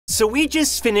So we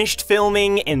just finished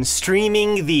filming and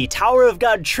streaming the Tower of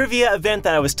God trivia event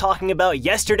that I was talking about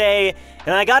yesterday,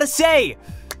 and I gotta say,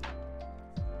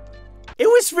 it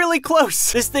was really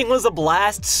close. This thing was a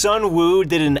blast. Sun Woo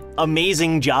did an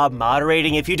amazing job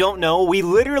moderating. If you don't know, we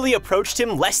literally approached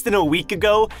him less than a week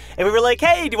ago, and we were like,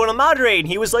 hey, do you want to moderate? And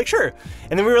he was like, sure.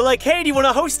 And then we were like, hey, do you want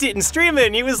to host it and stream it?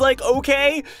 And he was like,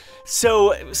 okay.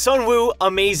 So Sun Woo,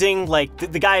 amazing. Like,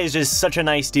 the guy is just such a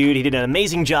nice dude. He did an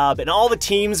amazing job, and all the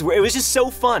teams, it was just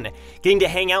so fun getting to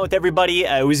hang out with everybody.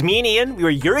 It was me and Ian. We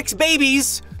were Yurik's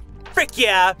babies. Frick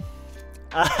yeah.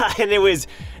 And it was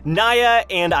Naya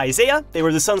and Isaiah. They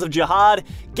were the sons of Jihad.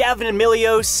 Gavin and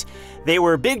Milios. They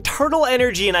were big turtle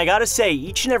energy, and I gotta say,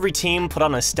 each and every team put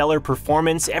on a stellar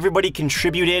performance. Everybody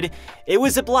contributed. It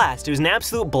was a blast. It was an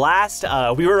absolute blast.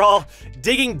 We were all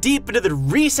digging deep into the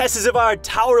recesses of our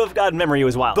Tower of God memory. It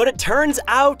was wild. But it turns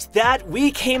out that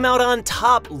we came out on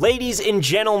top, ladies and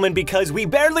gentlemen, because we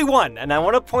barely won. And I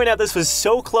want to point out this was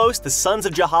so close. The sons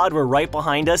of Jihad were right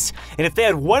behind us, and if they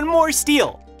had one more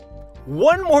steal,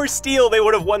 they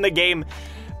would have won the game.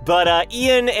 But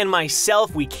Ian and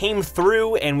myself, we came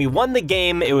through and we won the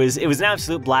game. It was an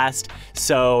absolute blast.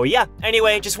 So yeah,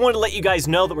 anyway, just wanted to let you guys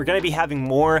know that we're gonna be having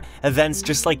more events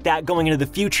just like that going into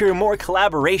the future, more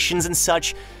collaborations and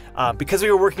such. Because we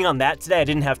were working on that today, I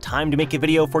didn't have time to make a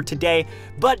video for today,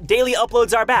 but daily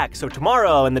uploads are back. So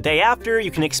tomorrow and the day after,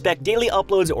 you can expect daily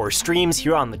uploads or streams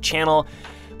here on the channel.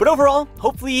 But overall,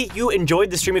 hopefully you enjoyed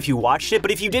the stream if you watched it,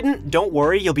 but if you didn't, don't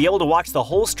worry, you'll be able to watch the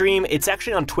whole stream. It's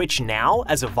actually on Twitch now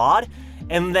as a VOD,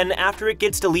 and then after it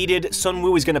gets deleted, Sun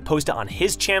Woo is going to post it on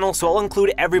his channel, so I'll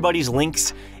include everybody's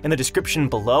links in the description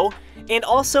below. And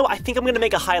also, I think I'm going to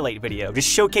make a highlight video,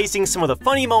 just showcasing some of the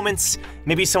funny moments,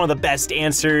 maybe some of the best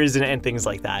answers and things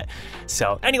like that.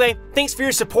 So anyway, thanks for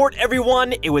your support,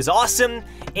 everyone. It was awesome,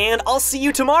 and I'll see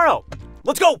you tomorrow.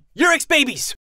 Let's go, Yurik's babies!